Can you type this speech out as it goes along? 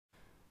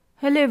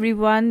Hello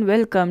everyone,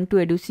 welcome to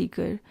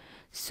EduSeeker.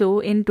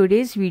 So in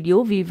today's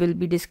video, we will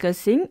be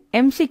discussing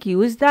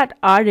MCQs that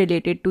are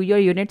related to your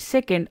unit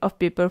 2nd of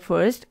paper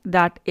 1st,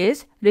 that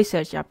is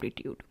Research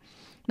Aptitude.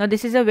 Now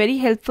this is a very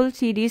helpful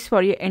series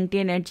for your NT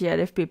and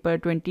JRF paper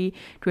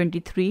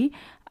 2023.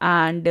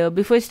 And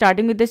before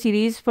starting with the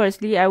series,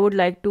 firstly I would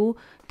like to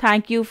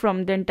thank you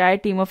from the entire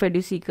team of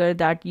EduSeeker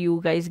that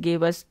you guys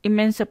gave us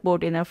immense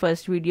support in our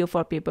first video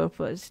for paper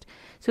 1st.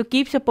 So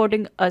keep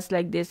supporting us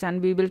like this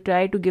and we will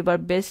try to give our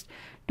best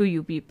to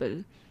you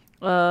people.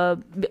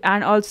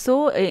 And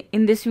also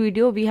in this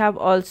video we have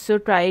also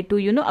tried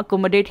to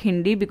accommodate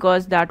Hindi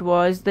because that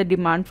was the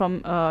demand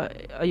from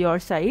your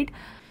side.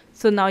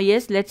 So now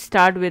yes, let's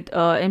start with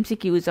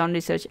MCQs on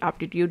Research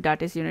Aptitude,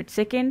 that is unit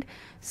 2nd.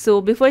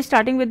 So before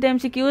starting with the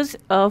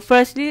MCQs,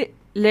 firstly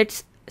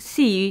let's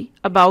see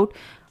about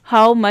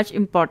how much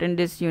important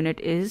this unit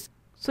is.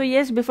 So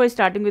yes, before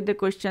starting with the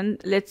question,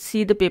 let's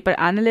see the paper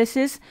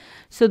analysis.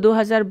 So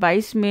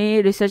 2022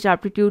 में research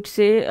aptitude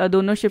से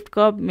दोनों shift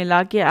का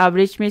मिला के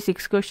average में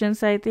 6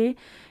 questions आए थे.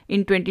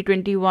 In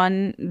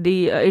 2021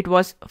 it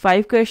was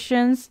 5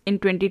 questions, in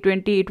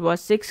 2020 it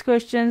was 6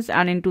 questions,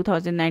 and in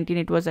 2019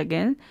 it was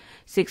again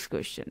 6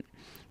 questions.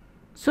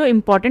 So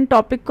important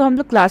topic को हम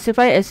लोग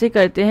क्लासीफाई ऐसे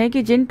करते हैं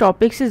कि जिन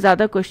टॉपिक से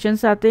ज़्यादा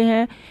क्वेश्चंस आते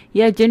हैं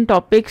या जिन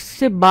टॉपिक्स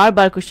से बार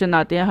बार क्वेश्चन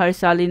आते हैं हर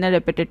साल इन अ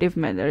रेपिटेटिव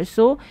मैनर.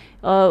 सो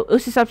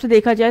उस हिसाब से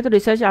देखा जाए तो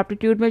रिसर्च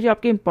एप्टीट्यूड में जो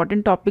आपके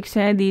इंपॉर्टेंट टॉपिक्स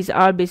हैं, these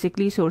are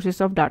basically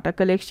sources of data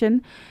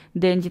collection.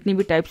 Then जितनी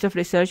भी टाइप्स ऑफ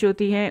रिसर्च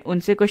होती हैं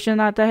उनसे क्वेश्चन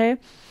आता है.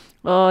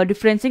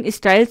 डिफरेंसिंग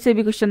स्टाइल से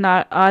भी क्वेश्चन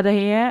आ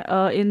रहे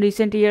हैं in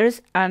recent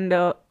years, and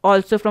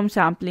also from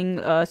sampling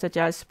such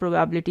as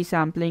probability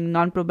sampling,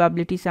 non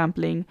probability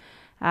sampling,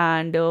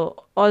 and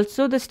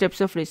also the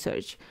steps of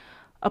research.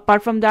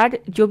 Apart from that,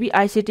 जो भी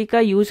ICT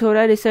का use हो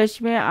रहा है research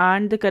में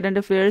and the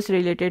current affairs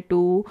related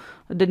to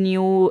the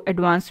new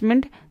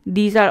advancement,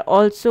 these are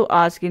also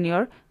asked in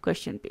your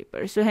question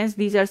paper. So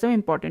hence these are some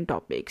important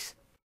topics.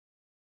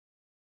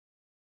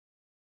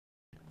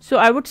 So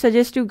I would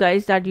suggest you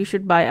guys that you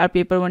should buy our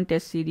Paper-1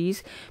 test series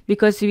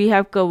because we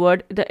have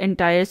covered the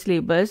entire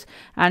syllabus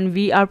and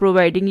we are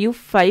providing you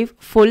 5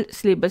 full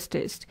syllabus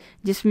tests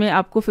जिसमें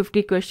आपको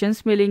 50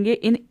 questions मिलेंगे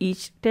in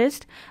each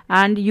test,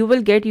 and you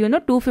will get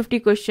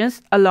 250 questions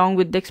along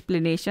with the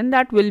explanation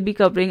that will be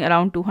covering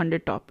around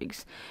 200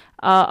 topics.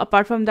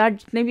 Apart from that,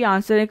 जितने भी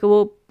answer हैं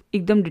वो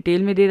एकदम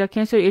detail में दे रखे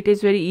हैं. So it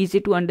is very easy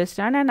to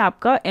understand and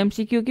आपका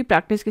MCQ की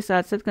प्रैक्टिस के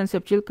साथ साथ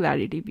कंसेप्चुअल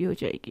क्लैरिटी भी हो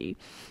जाएगी.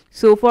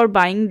 So for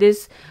buying this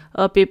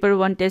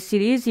Paper-1 test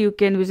series, you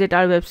can visit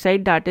our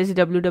website, that is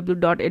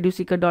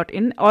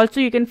www.eduseeker.in.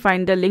 Also, you can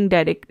find the link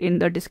direct in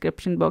the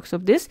description box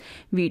of this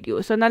video.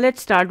 So now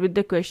let's start with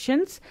the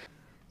questions.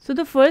 So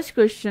the first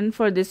question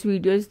for this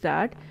video is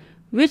that,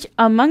 which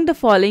among the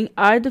following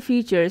are the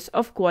features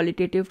of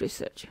qualitative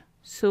research?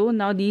 So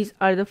now these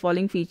are the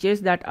following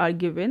features that are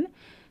given.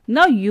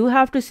 Now you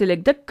have to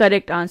select the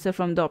correct answer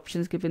from the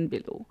options given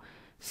below.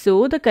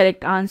 So the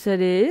correct answer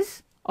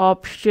is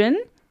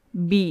option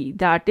B,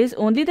 that is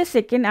only the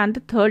second and the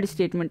third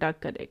statement are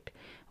correct.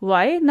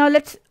 Why? Now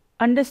let's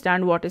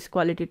understand what is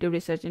qualitative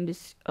research in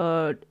this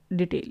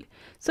detail.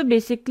 So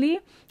basically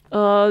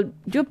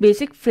जो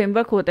basic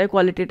framework होता है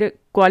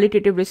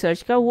qualitative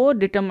research का, वो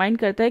determine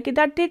करता है कि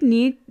that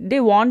they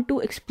want to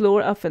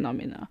explore a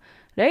phenomena,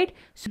 right?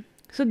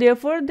 So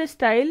therefore the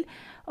style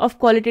of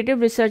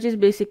qualitative research is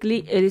basically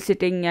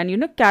eliciting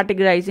and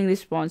categorizing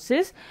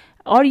responses,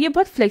 और ये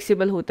बहुत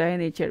फ्लेक्सिबल होता है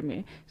नेचर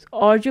में.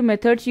 और जो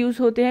मेथड्स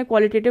यूज़ होते हैं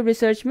क्वालिटेटिव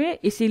रिसर्च में,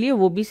 इसीलिए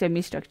वो भी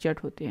सेमी स्ट्रक्चर्ड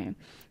होते हैं.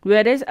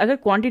 वेयरएज अगर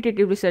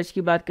क्वांटिटेटिव रिसर्च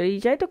की बात करी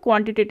जाए तो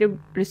क्वांटिटेटिव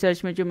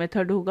रिसर्च में जो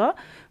मेथड होगा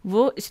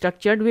वो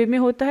स्ट्रक्चर्ड वे में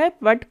होता है,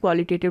 बट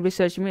क्वालिटेटिव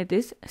रिसर्च में इट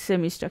इज़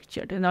सेमी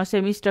स्ट्रक्चर्ड. ना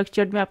सेमी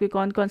स्ट्रक्चर्ड में आपके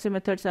कौन कौन से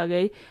मेथड्स आ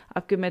गए?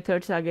 आपके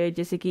मेथड्स आ गए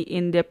जैसे कि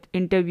in depth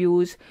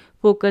interviews,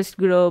 focused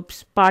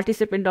groups,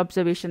 participant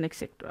observation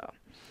etcetera.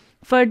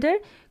 Further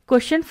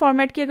question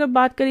format की अगर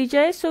बात करी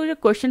जाए, सो जो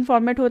क्वेश्चन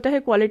फॉर्मेट होता है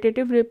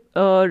क्वालिटेटिव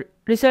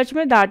रिसर्च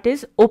में, that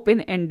is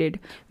open ended,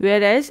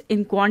 where as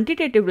in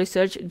quantitative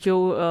research जो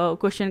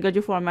क्वेश्चन का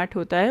जो फॉर्मेट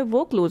होता है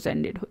वो क्लोज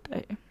एंडेड होता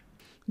है.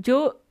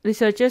 जो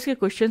रिसर्चर्स के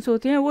क्वेश्चंस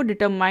होते हैं वो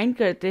डिटरमाइन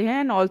करते हैं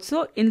एंड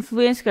ऑल्सो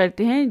इन्फ्लुएंस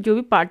करते हैं जो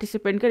भी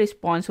पार्टिसिपेंट का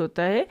रिस्पॉन्स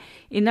होता है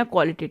इन अ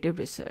qualitative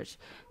research.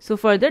 So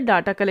further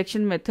data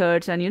collection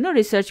methods and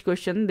research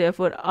question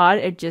therefore are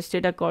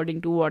adjusted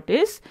according to what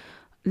is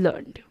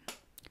learned.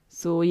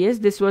 So yes,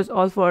 this was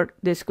all for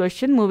this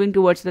question. Moving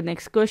towards the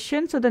next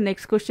question. So the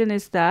next question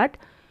is that,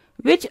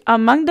 which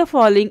among the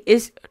following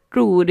is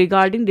true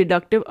regarding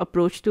deductive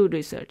approach to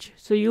research?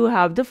 So you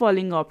have the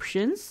following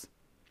options.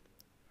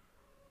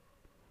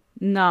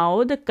 Now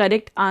the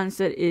correct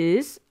answer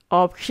is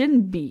option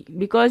B,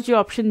 because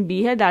your option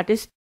B है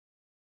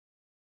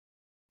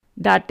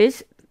that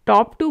is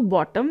top to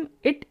bottom.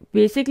 It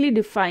basically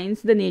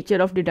defines the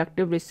nature of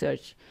deductive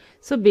research.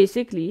 So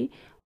basically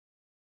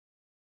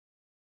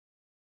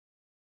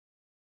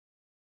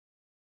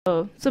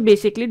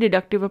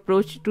deductive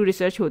approach to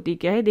research होती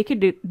क्या है?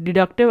 देखिए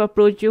deductive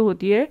approach जो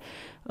होती है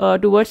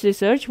towards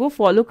research वो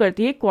follow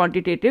करती है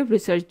quantitative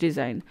research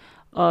design.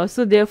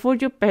 So therefore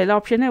जो पहला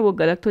ऑप्शन है वो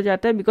गलत हो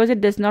जाता है, because it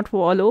does not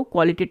follow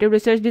qualitative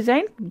research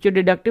design. जो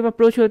डिडक्टिव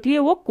अप्रोच होती है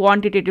वो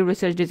क्वांटिटेटिव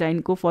रिसर्च डिज़ाइन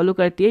को फॉलो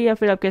करती है, या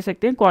फिर आप कह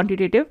सकते हैं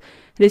क्वांटिटेटिव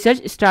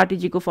रिसर्च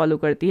स्ट्रैटेजी को फॉलो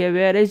करती है.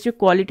 वेयर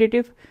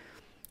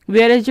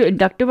एज जो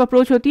इंडक्टिव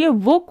अप्रोच होती है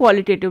वो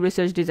क्वालिटेटिव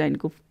रिसर्च डिज़ाइन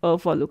को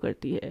फॉलो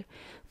करती है.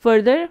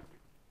 फर्दर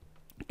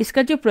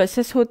इसका जो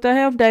प्रोसेस होता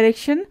है of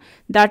direction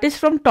that is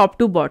from top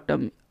to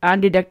bottom,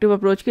 and deductive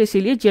approach के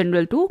इसीलिए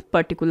जनरल टू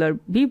पर्टिकुलर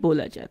भी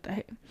बोला जाता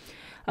है.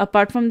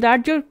 अपार्ट फ्रॉम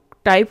दैट जो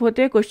टाइप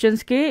होते हैं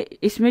क्वेश्चंस के,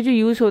 इसमें जो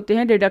यूज़ होते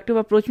हैं डिडक्टिव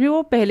अप्रोच में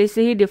वो पहले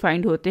से ही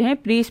डिफाइंड होते हैं,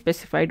 प्री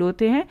स्पेसिफाइड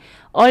होते हैं,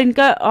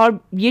 और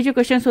ये जो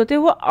क्वेश्चंस होते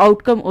हैं वो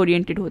आउटकम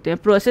ओरिएंटेड होते हैं,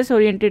 प्रोसेस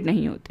ओरिएंटेड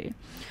नहीं होते.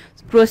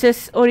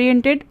 प्रोसेस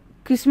ओरिएंटेड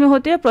किस में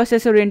होते हैं?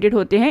 प्रोसेस ओरिएंटेड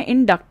होते हैं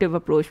इंडक्टिव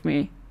अप्रोच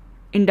में.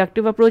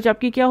 इंडक्टिव अप्रोच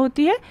आपकी क्या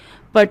होती है?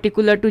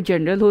 पर्टिकुलर टू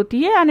जनरल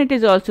होती है, and it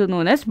is also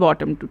known as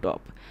bottom to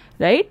top,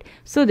 right?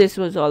 So this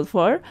was all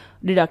for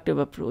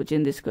deductive approach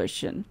in this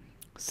question.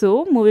 So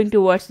moving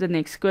towards the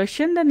next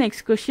question. The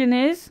next question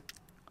is,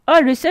 a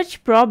research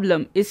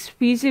problem is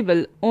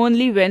feasible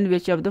only when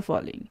which of the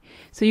following?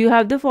 So you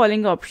have the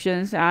following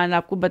options and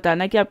आपको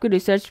बताना कि आपकी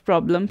research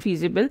problem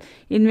feasible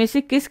इनमें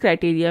से किस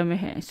criteria में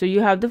है. So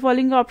you have the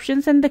following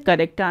options and the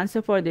correct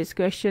answer for this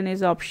question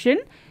is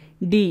option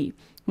D,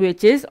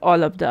 which is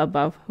all of the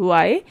above.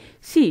 Why?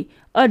 See,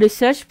 a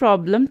research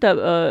problem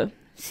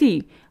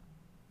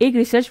एक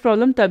research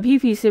problem तभी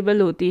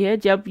feasible होती है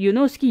जब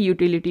उसकी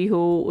utility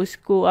हो,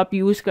 उसको आप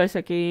use कर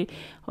सकें,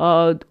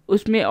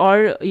 उसमें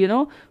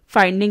और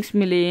फाइंडिंग्स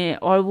मिले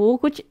और वो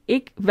कुछ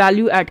एक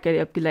वैल्यू ऐड करे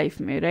आपकी लाइफ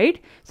में, right?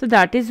 So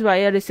that is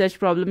why a research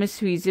problem is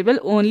feasible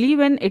only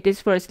when it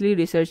is firstly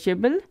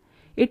researchable,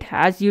 it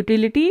has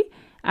utility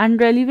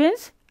and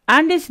relevance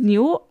and is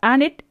new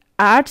and it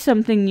adds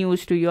something new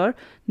to your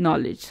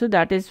knowledge. So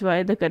that is why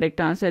the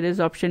correct answer is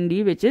option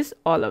D, which is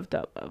all of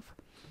the above.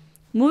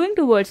 Moving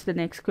towards the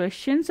next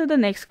question. So the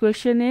next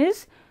question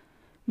is,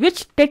 which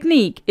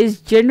technique is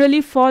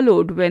generally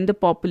followed when the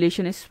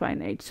population is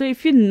finite? So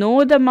if you know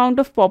the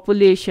amount of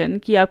population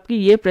कि आपकी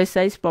ये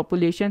precise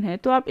population है,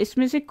 तो आप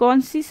इसमें से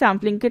कौन सी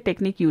sampling के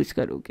technique use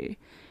करोगे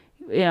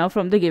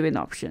from the given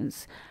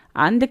options?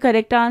 And the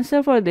correct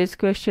answer for this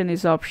question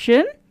is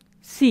option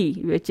C,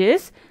 which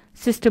is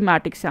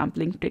systematic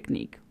sampling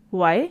technique.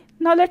 Why?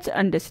 Now let's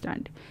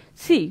understand.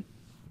 See,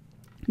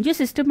 जो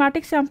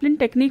सिस्टमैटिक सैम्पलिंग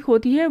टेक्निक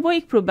होती है वो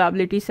एक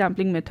प्रोबेबिलिटी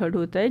सैम्पलिंग मेथड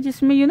होता है,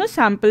 जिसमें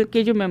sample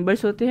के जो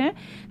मेंबर्स होते हैं,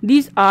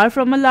 these are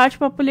from a large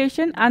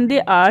population and they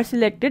are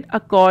selected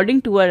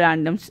according to a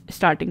random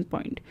starting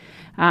point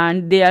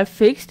and they are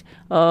fixed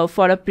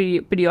for a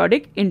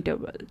periodic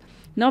interval.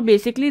 Now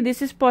basically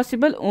this is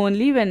possible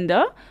only when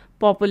the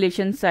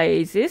population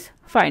size is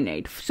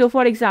finite. So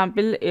for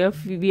example,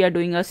 if we are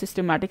doing a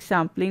systematic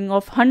sampling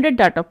of 100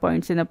 data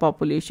points in a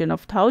population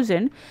of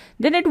 1000,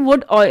 then it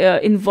would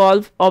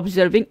involve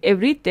observing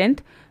every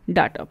 10th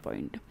data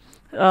point.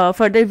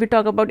 Further, if we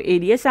talk about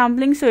area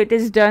sampling, so it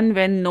is done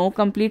when no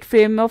complete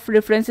frame of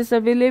reference is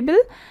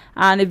available.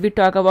 And if we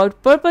talk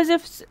about purpose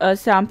of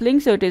sampling,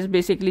 so it is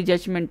basically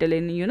judgmental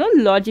in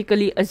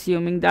logically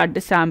assuming that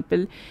the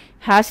sample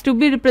has to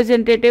be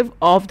representative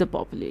of the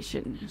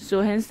population.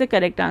 So hence the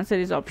correct answer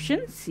is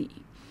option C.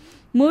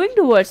 Moving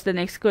towards the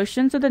next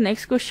question. So the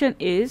next question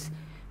is,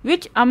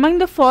 which among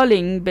the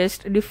following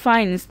best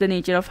defines the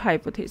nature of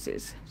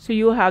hypothesis? So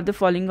you have the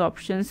following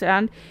options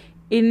and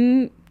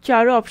in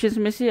चारों options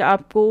में से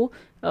आपको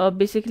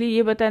basically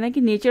ये बताना है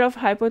कि nature of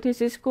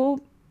hypothesis को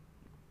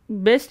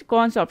best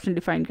कौन सा ऑप्शन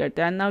डिफाइन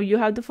करता है. Now you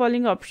have the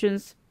following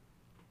options.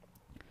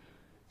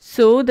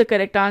 So the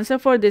correct answer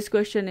for this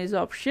question is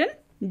option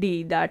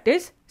D, that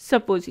is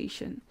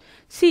supposition.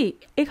 सी,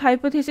 एक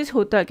हाइपोथेसिस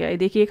होता क्या है?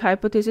 देखिए, एक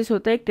हाइपोथेसिस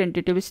होता है एक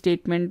tentative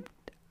statement,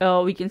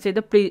 we can say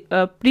the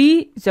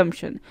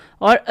presumption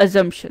or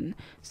assumption.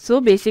 So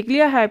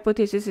basically a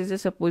hypothesis is a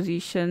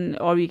supposition,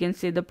 or we can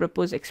say the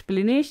proposed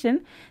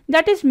explanation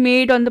that is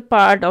made on the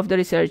part of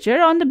the researcher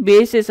on the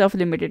basis of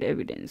limited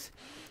evidence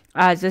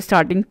as a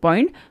starting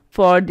point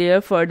for their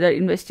further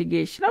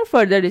investigation or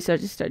further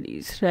research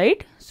studies,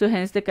 right? So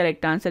hence the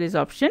correct answer is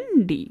option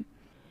D.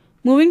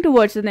 Moving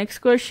towards the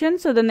next question.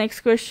 So the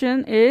next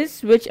question is,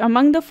 which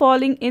among the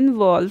following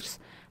involves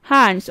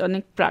hands-on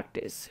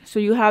practice? So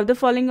you have the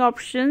following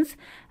options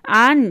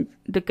and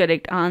the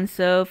correct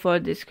answer for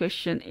this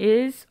question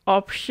is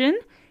option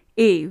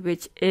A,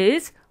 which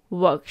is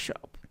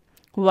workshop.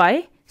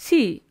 Why?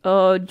 See,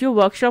 जो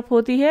workshop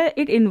होती है,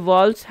 it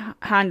involves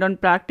hand-on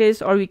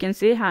practice, or we can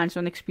say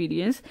hands-on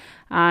experience,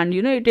 and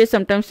it is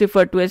sometimes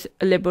referred to as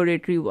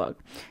laboratory work.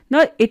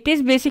 Now it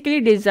is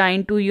basically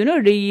designed to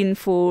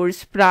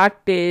reinforce,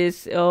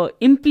 practice,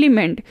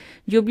 implement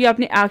जो भी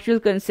आपने actual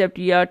concept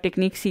या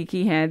technique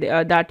सीखी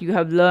हैं that you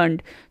have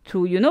learned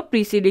through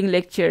preceding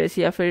lectures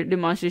या फिर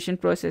demonstration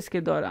process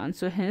के दौरान.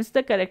 So hence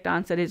the correct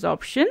answer is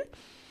option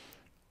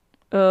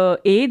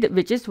A,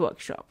 which is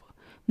workshop.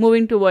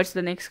 Moving towards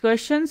the next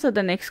question. So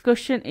the next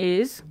question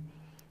is,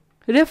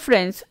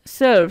 reference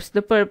serves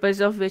the purpose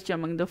of which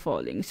among the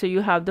following? So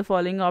you have the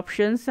following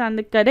options, and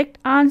the correct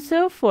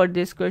answer for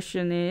this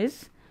question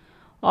is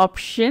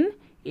option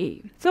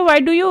A. So why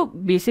do you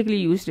basically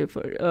use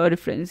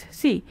reference?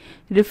 See,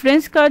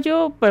 reference का जो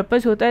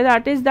purpose होता है,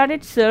 that is that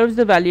it serves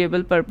the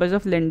valuable purpose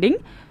of lending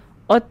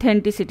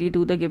authenticity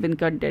to the given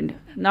content.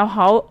 Now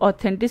how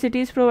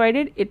authenticity is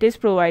provided? It is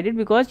provided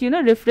because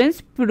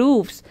reference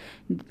proves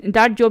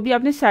that जो भी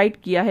आपने cite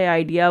किया है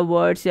idea,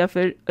 words या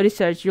फिर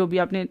research जो भी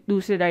आपने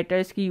दूसरे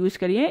writers की use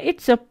करी है, it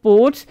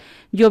supports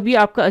जो भी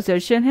आपका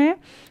assertion है,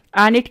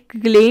 and it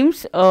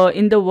claims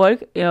in the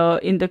work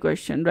in the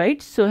question,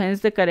 right? So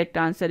hence the correct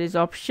answer is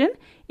option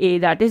A,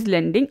 that is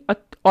lending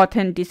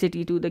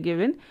authenticity to the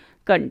given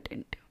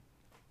content.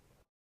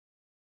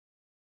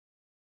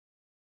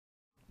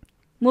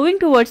 Moving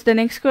towards the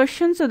next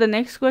question. So the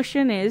next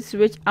question is,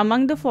 which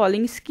among the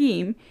following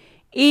scheme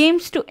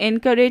aims to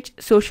encourage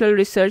social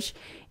research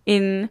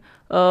in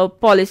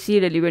policy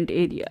relevant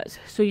areas?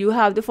 So you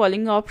have the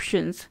following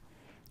options,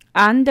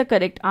 and the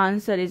correct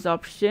answer is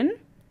option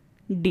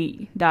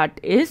D, that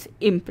is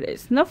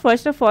impress. Now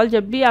first of all,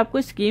 जब भी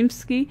आपको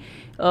schemes की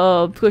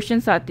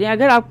questions आते हैं,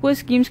 अगर आपको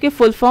schemes के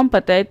full form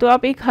पता है तो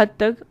आप एक हद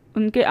तक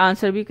उनके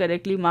आंसर भी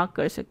करेक्टली मार्क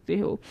कर सकते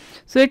हो.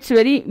 So it's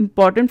very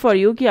important for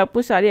you कि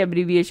आपको सारे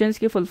एब्रीविएशंस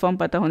के फुल फॉर्म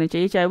पता होने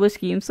चाहिए, चाहे वो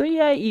स्कीम्स हो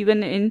या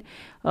even in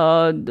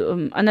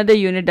another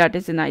unit that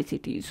is in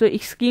ICT. So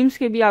schemes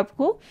के भी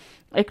आपको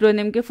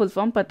एक्रोनिम के फुल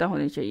फॉर्म पता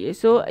होने चाहिए.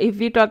 So if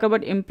we talk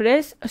about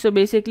impress, so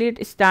basically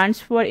it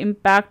stands for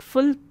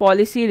impactful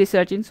policy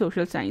research in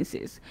social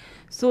sciences.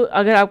 सो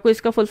अगर आपको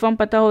इसका फुल फॉर्म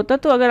पता होता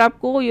तो अगर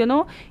आपको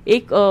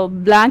एक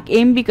ब्लैंक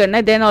एम भी करना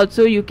है, then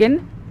also you can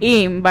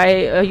aim by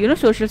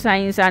social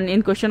science, and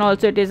in question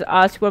also it is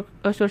asked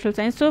for social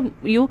science, so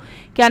you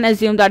can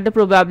assume that the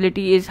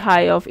probability is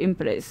high of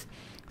impress.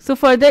 So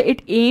further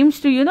it aims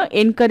to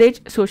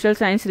encourage social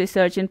science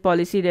research in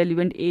policy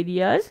relevant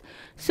areas,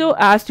 so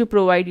as to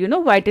provide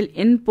vital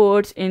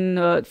inputs in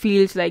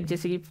fields like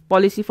जैसे कि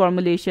policy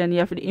formulation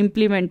या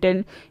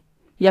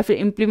फिर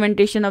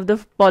implementation of the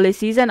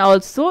policies, and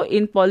also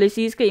in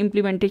policies के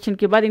implementation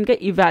के बाद इनका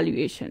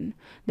evaluation,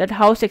 that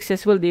how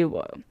successful they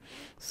were.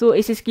 So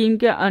इस scheme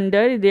के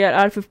under there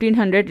are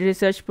 1500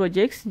 research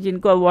projects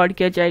जिनको अवार्ड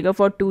किया जाएगा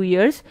for 2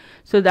 years,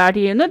 so that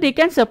they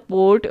can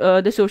support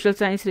the social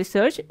science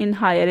research in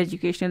higher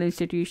educational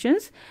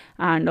institutions,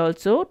 and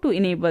also to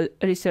enable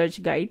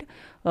research guide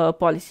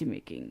policy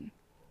making.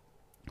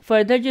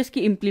 Further जो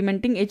इसकी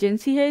implementing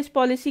agency है इस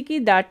policy की,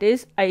 that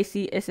is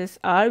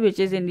ICSSR, which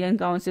is Indian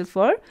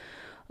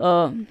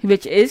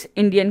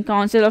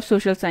council of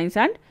social science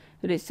and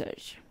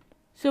research.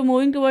 So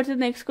moving towards the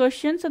next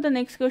question. So the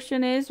next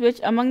question is, which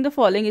among the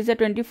following is a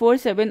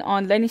 24/7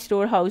 online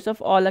storehouse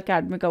of all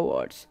academic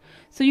awards?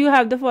 So you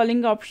have the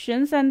following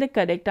options, and the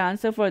correct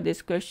answer for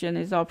this question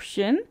is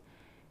option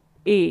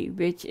A,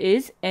 which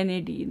is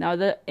NAD. Now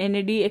the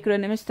NAD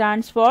acronym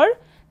stands for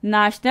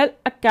National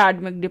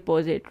Academic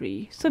Depository.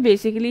 So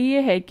basically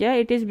ये है क्या?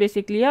 It is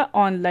basically a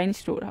online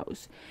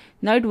storehouse.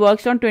 Now it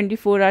works on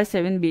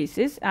 24/7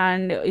 basis,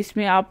 and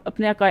इसमें आप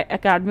अपने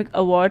academic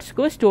awards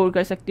को store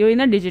कर सकते हो in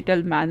a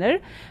digital manner.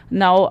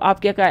 Now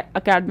आपके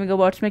academic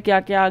awards में क्या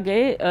क्या आ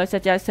गए,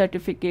 such as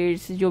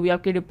certificates, जो भी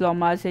आपके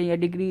diplomas हैं या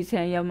degrees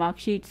हैं या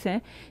mark sheets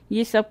हैं,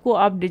 ये सबको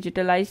आप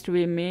digitalized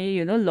way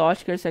में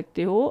launch कर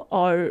सकते हो,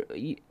 और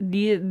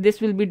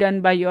this will be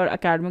done by your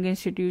academic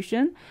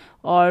institution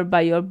और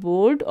by your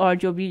board, और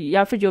जो भी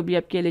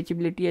आपकी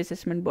eligibility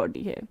assessment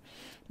body है.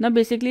 Now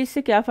basically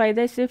इससे क्या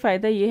फ़ायदा है? इससे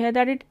फ़ायदा ये है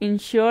that it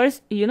ensures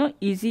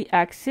easy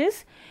access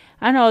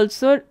and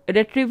also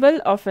retrieval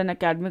of an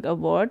academic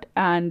award,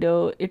 and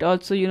it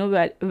also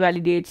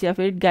validates या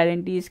फिर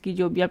guarantees कि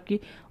जो भी आपकी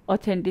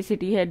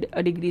authenticity है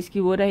degrees की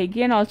वो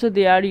रहेगी, and also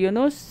they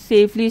are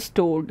safely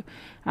stored,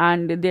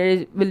 and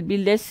there will be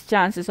less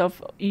chances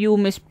of you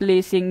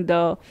misplacing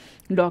the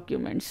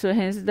documents. So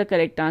hence the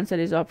correct answer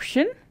is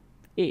option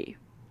A.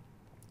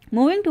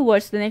 Moving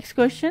towards the next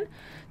question.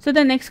 So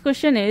the next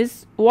question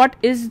is, what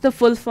is the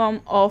full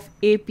form of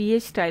APA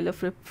style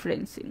of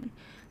referencing?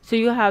 So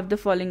you have the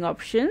following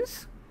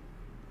options,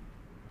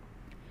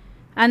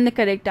 and the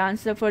correct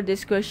answer for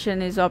this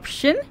question is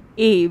option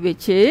A,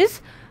 which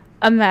is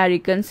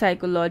American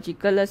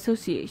Psychological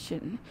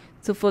Association.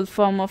 So full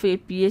form of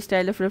APA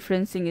style of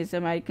referencing is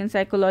American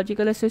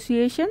Psychological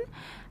Association,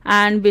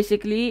 and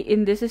basically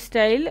in this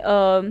style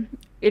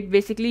it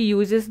basically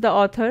uses the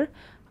author,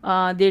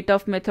 date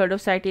of method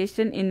of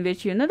citation, in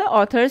which the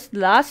author's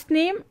last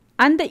name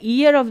and the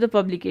year of the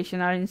publication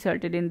are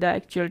inserted in the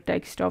actual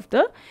text of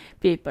the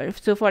paper.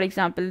 So for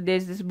example,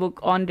 there's this book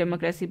On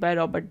Democracy by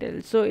Robert Dell.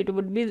 So it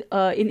would be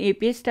in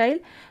APA style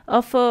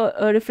of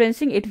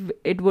referencing,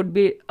 it would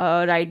be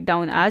write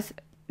down as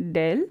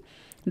Dell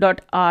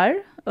dot R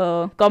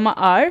comma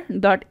R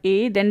dot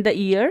A, then the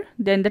year,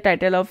 then the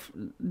title of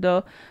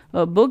the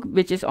book,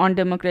 which is On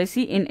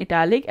Democracy in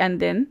italic, and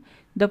then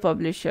the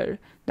publisher,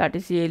 that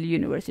is Yale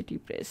University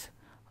Press,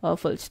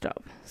 full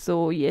stop.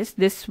 So yes,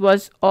 this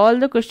was all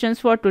the questions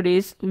for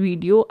today's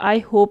video. I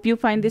hope you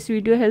find this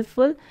video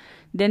helpful.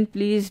 Then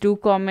please do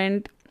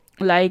comment,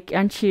 like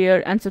and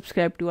share and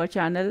subscribe to our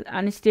channel,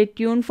 and stay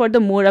tuned for the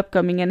more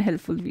upcoming and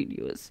helpful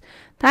videos.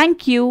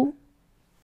 Thank you.